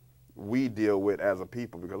 we deal with as a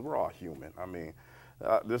people, because we're all human. I mean,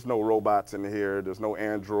 there's no robots in here. There's no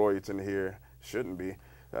androids in here. Shouldn't be.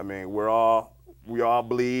 I mean, we all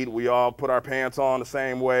bleed. We all put our pants on the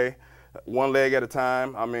same way, one leg at a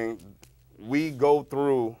time. I mean, we go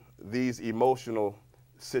through these emotional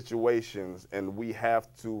situations, and we have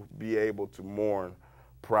to be able to mourn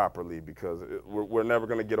properly, because we're never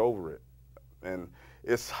going to get over it. And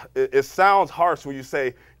it sounds harsh when you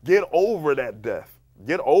say, get over that death.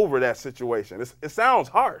 Get over that situation. It sounds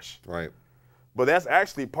harsh. Right. But that's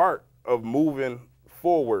actually part of moving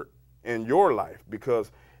forward in your life.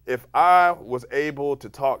 Because if I was able to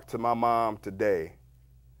talk to my mom today,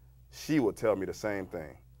 she would tell me the same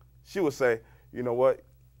thing. She would say, you know what,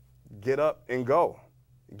 get up and go.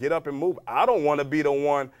 Get up and move. I don't want to be the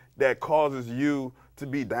one that causes you to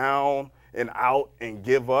be down and out and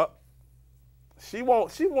give up. She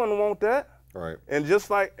wouldn't want that. Right. And just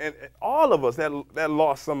like and all of us that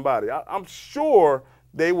lost somebody, I'm sure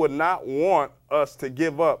they would not want us to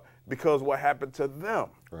give up because what happened to them.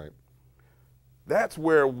 Right. That's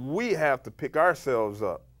where we have to pick ourselves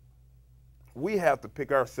up. We have to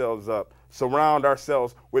pick ourselves up, surround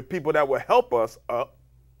ourselves with people that will help us up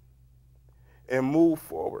and move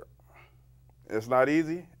forward. It's not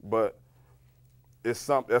easy, but it's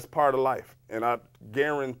something that's part of life. And I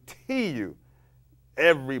guarantee you,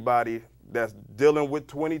 everybody that's dealing with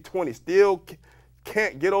 2020 still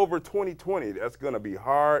can't get over 2020. That's going to be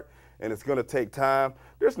hard, and it's going to take time.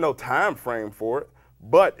 There's no time frame for it,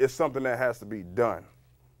 but it's something that has to be done.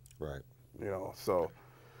 Right. You know, so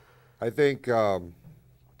I think, you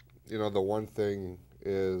know, the one thing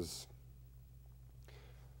is,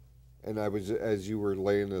 and I was, as you were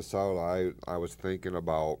laying this out, I was thinking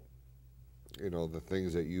about, you know, the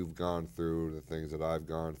things that you've gone through, the things that I've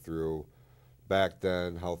gone through back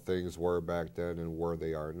then, how things were back then and where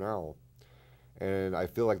they are now. And I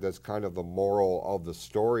feel like that's kind of the moral of the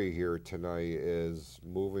story here tonight is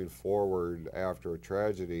moving forward after a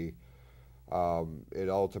tragedy. It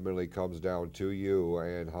ultimately comes down to you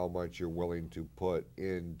and how much you're willing to put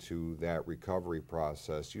into that recovery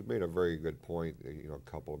process. You made a very good point, you know, a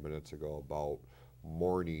couple of minutes ago about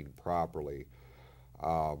mourning properly,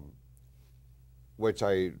 which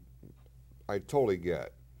I totally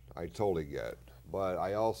get. I totally get. But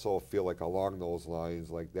I also feel like along those lines,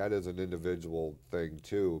 like that is an individual thing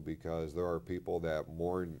too, because there are people that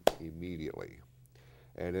mourn immediately,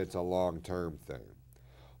 and it's a long-term thing.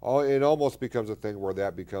 It almost becomes a thing where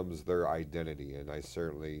that becomes their identity, and I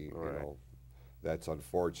certainly, you know, that's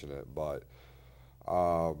unfortunate. But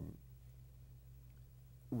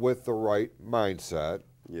with the right mindset,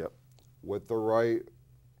 yep, with the right,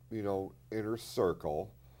 you know, inner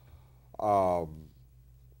circle,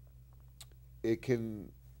 it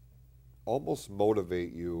can almost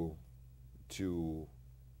motivate you to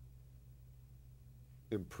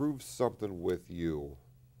improve something with you,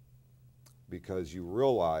 because you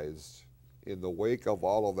realize in the wake of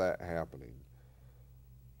all of that happening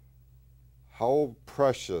how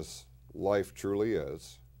precious life truly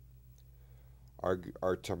is.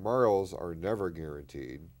 Our tomorrows are never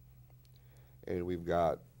guaranteed, and we've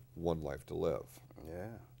got one life to live.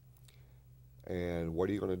 Yeah. And what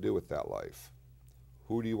are you going to do with that life?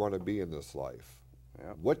 Who do you want to be in this life?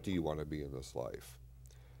 Yep. What do you want to be in this life?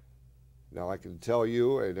 Now, I can tell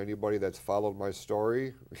you, and anybody that's followed my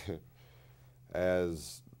story,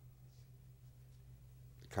 as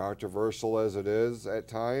controversial as it is at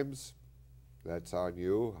times, that's on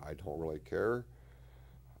you. I don't really care.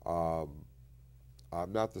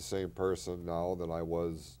 I'm not the same person now that I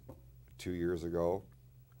was 2 years ago.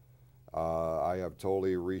 I have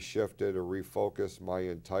totally reshifted or refocused my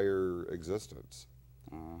entire existence.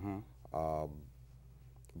 Mm-hmm.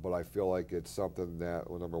 But I feel like it's something that,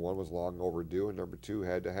 well, number one, was long overdue, and number two,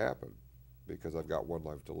 had to happen because I've got one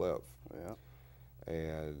life to live. Yeah.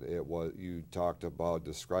 And it was, you talked about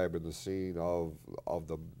describing the scene of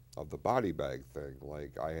the body bag thing.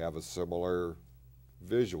 Like, I have a similar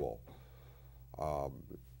visual.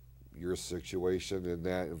 Your situation in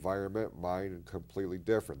that environment, mine completely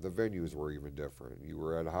different. The venues were even different. You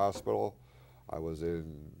were at a hospital. I was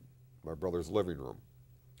in my brother's living room.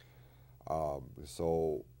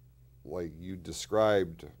 So, like you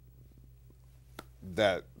described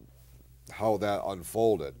that, how that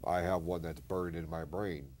unfolded. I have one that's burned in my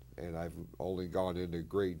brain, and I've only gone into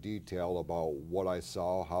great detail about what I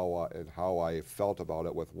saw, how I felt about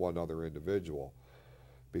it with one other individual,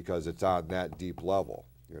 because it's on that deep level,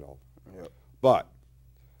 you know. Yep. But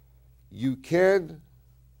you can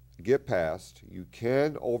get past, you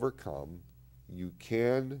can overcome, you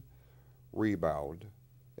can rebound.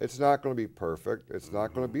 It's not going to be perfect. It's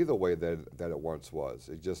not going to be the way that it once was.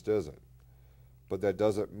 It just isn't. But that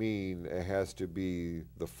doesn't mean it has to be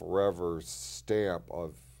the forever stamp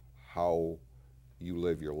of how you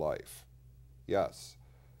live your life. Yes,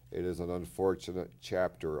 it is an unfortunate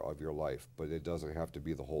chapter of your life, but it doesn't have to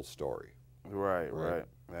be the whole story. Right.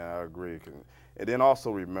 Yeah, I agree. And then also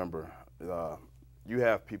remember, you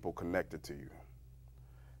have people connected to you,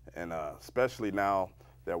 and especially now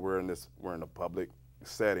that we're in a public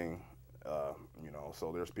setting, you know,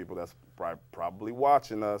 so there's people that's probably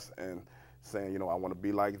watching us and saying, you know, I want to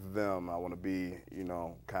be like them. I want to be, you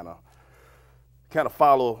know, kind of kind of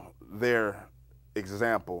follow their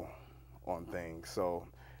example on things. So,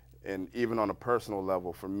 and even on a personal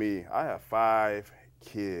level, for me, I have 5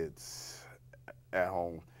 kids at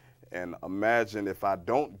home. And imagine if I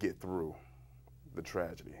don't get through the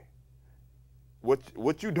tragedy.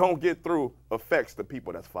 What you don't get through affects the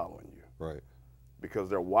people that's following you. Right. Because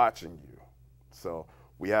they're watching you. So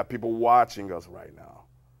we have people watching us right now.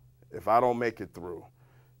 If I don't make it through,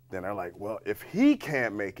 then they're like, well, if he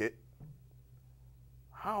can't make it,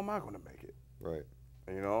 how am I going to make it? Right.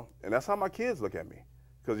 You know, and that's how my kids look at me.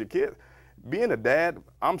 Because your kid, being a dad,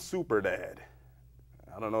 I'm super dad.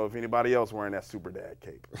 I don't know if anybody else wearing that super dad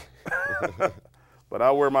cape. But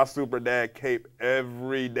I wear my super dad cape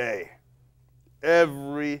every day.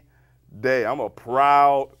 Every day. I'm a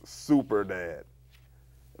proud super dad.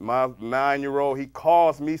 My 9-year-old, he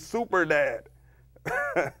calls me super dad.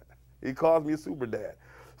 He calls me super dad.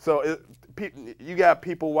 So you got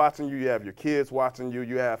people watching you, you have your kids watching you,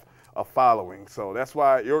 you have a following. So that's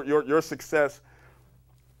why your success,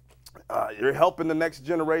 you're helping the next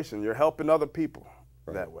generation. You're helping other people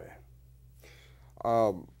that way.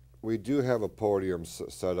 We do have a podium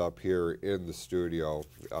set up here in the studio.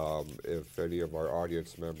 If any of our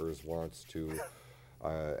audience members wants to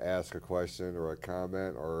ask a question or a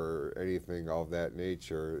comment or anything of that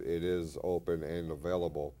nature, it is open and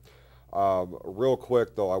available. Real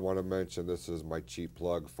quick though, I want to mention, this is my cheap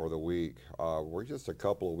plug for the week. We're just a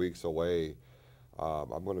couple of weeks away.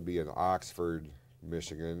 I'm going to be in Oxford,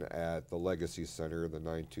 Michigan at the Legacy Center, the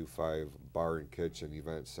 925 Bar and Kitchen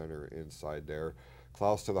Event Center inside there.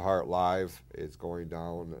 Clouse to the Heart Live is going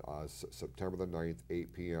down September the 9th,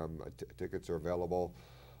 8 p.m. Tickets are available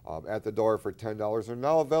at the door for $10. They're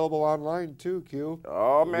now available online too, Q.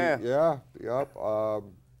 Oh, man. Yep.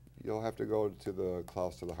 You'll have to go to the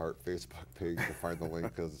Clouse to the Heart Facebook page to find the link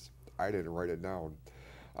because I didn't write it down.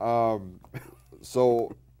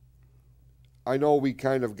 So I know we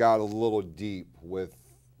kind of got a little deep with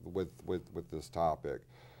this topic.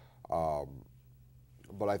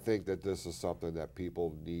 But I think that this is something that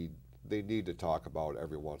people need to talk about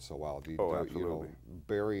every once in a while. Absolutely. You know,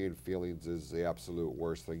 burying feelings is the absolute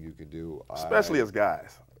worst thing you can do. Especially as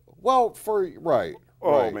guys. Well, right.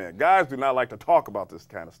 Oh, man. Guys do not like to talk about this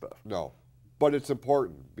kind of stuff. No. But it's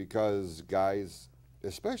important because guys,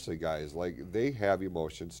 especially guys, like, they have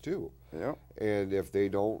emotions too. Yeah. And if they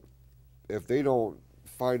don't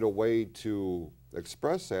find a way to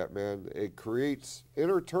express that, man, it creates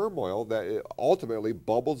inner turmoil that it ultimately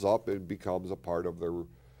bubbles up and becomes a part of their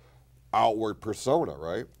outward persona,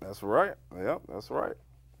 right? That's right. Yep, that's right.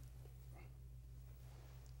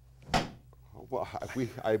 Well,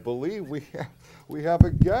 I believe we have a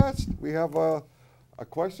guest. We have a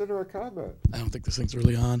question or a comment. I don't think this thing's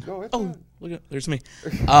really on. No, it's on. Look at, there's me.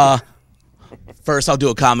 First, I'll do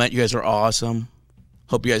a comment. You guys are awesome.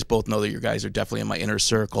 Hope you guys both know that you guys are definitely in my inner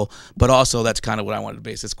circle. But also, that's kind of what I wanted to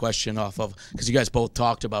base this question off of, because you guys both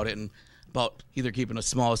talked about it and about either keeping a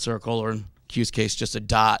small circle or, in Q's case, just a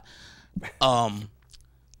dot.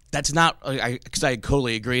 That's not, because I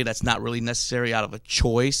totally agree, that's not really necessary out of a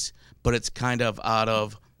choice, but it's kind of out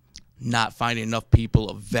of not finding enough people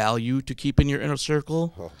of value to keep in your inner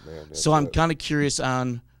circle. Oh, man, so I'm kind of curious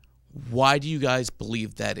on, why do you guys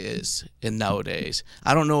believe that is in nowadays?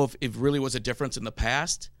 I don't know if it really was a difference in the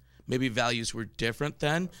past. Maybe values were different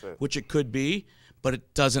then, which it could be, but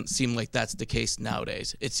it doesn't seem like that's the case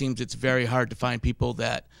nowadays. It seems it's very hard to find people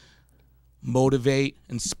that motivate,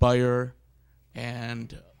 inspire,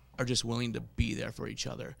 and are just willing to be there for each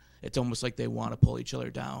other. It's almost like they want to pull each other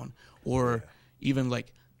down, or even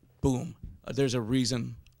like, boom, there's a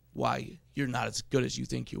reason why you're not as good as you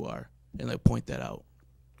think you are, and they point that out.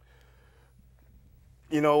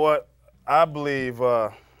 You know what? I believe,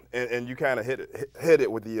 and you kind of hit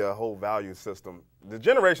it with the whole value system. The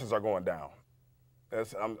generations are going down.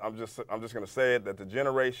 I'm just going to say it, that the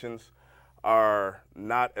generations are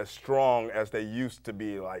not as strong as they used to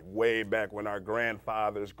be, like way back when our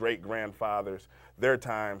grandfathers, great grandfathers, their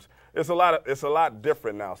times. It's a lot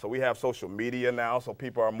different now. So we have social media now, so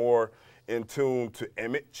people are more in tune to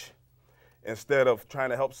image instead of trying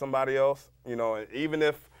to help somebody else. You know, even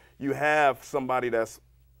if you have somebody that's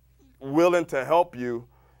willing to help you,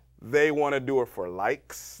 they want to do it for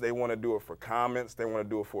likes, they want to do it for comments, they want to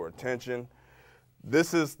do it for attention.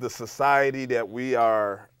 This is the society that we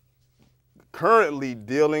are currently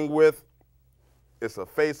dealing with. It's a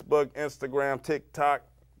Facebook, Instagram, TikTok,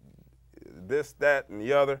 this, that, and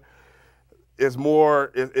the other. It's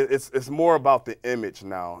more about the image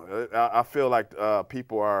now. I feel like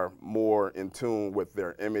people are more in tune with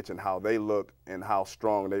their image and how they look and how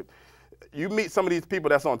strong they. You meet some of these people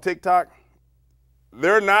that's on TikTok,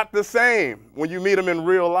 they're not the same when you meet them in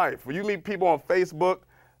real life. When you meet people on Facebook,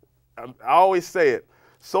 I always say it,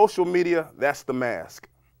 social media, that's the mask.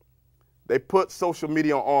 They put social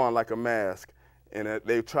media on like a mask, and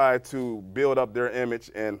they try to build up their image,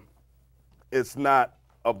 and it's not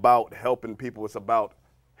about helping people, it's about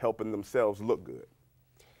helping themselves look good.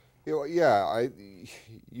 You know, yeah,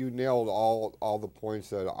 you nailed all the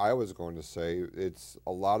points that I was going to say. It's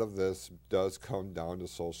a lot of this does come down to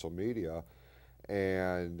social media,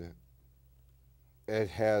 and it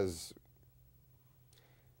has.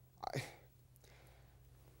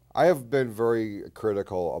 I have been very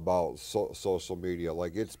critical about social media.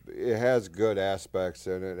 Like it has good aspects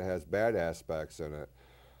in it, it has bad aspects in it.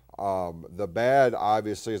 The bad,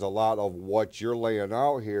 obviously, is a lot of what you're laying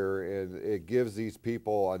out here, and it gives these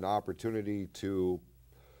people an opportunity to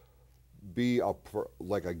be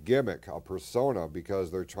like a gimmick, a persona,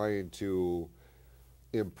 because they're trying to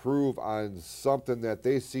improve on something that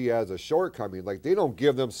they see as a shortcoming. Like they don't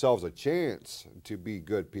give themselves a chance to be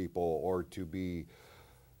good people or to be,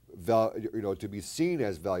 to be seen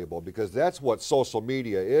as valuable, because that's what social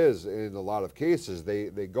media is in a lot of cases. They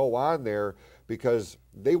go on there because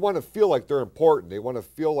they want to feel like they're important. They want to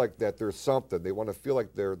feel like that there's something. They want to feel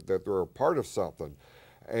like they're a part of something.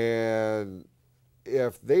 And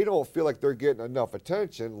if they don't feel like they're getting enough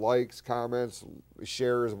attention, likes, comments,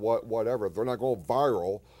 shares, whatever, they're not going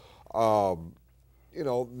viral.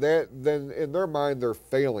 Then in their mind they're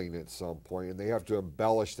failing at some point, and they have to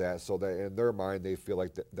embellish that so that in their mind they feel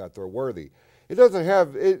like that they're worthy. It doesn't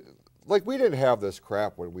have it. Like we didn't have this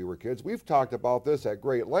crap when we were kids. We've talked about this at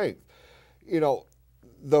great length.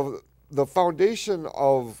 The foundation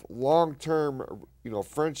of long-term,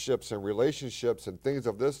 friendships and relationships and things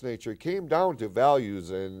of this nature came down to values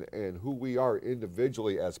and who we are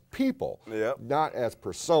individually as people, Yep. not as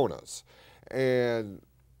personas. And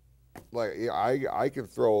like I can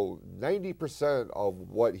throw 90% of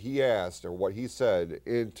what he asked or what he said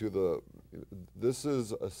into this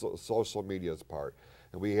is social media's part.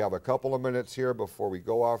 And we have a couple of minutes here before we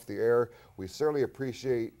go off the air. We certainly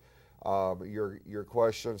appreciate your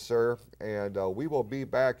question, sir, and we will be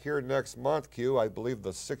back here next month, Q. I believe the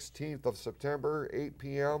 16th of September, 8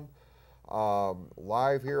 p.m.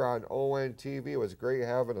 Live here on ONTV. It was great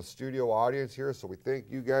having a studio audience here, so we thank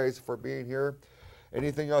you guys for being here.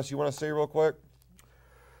 Anything else you want to say real quick?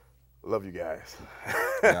 Love you guys.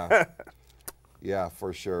 Yeah,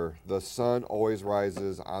 for sure. The sun always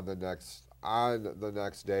rises on the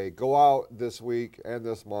next day. Go out this week and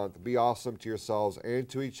this month. Be awesome to yourselves and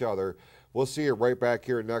to each other. We'll see you right back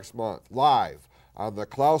here next month, live on the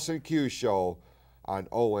Clouse Q Show on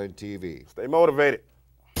ONTV. Stay motivated.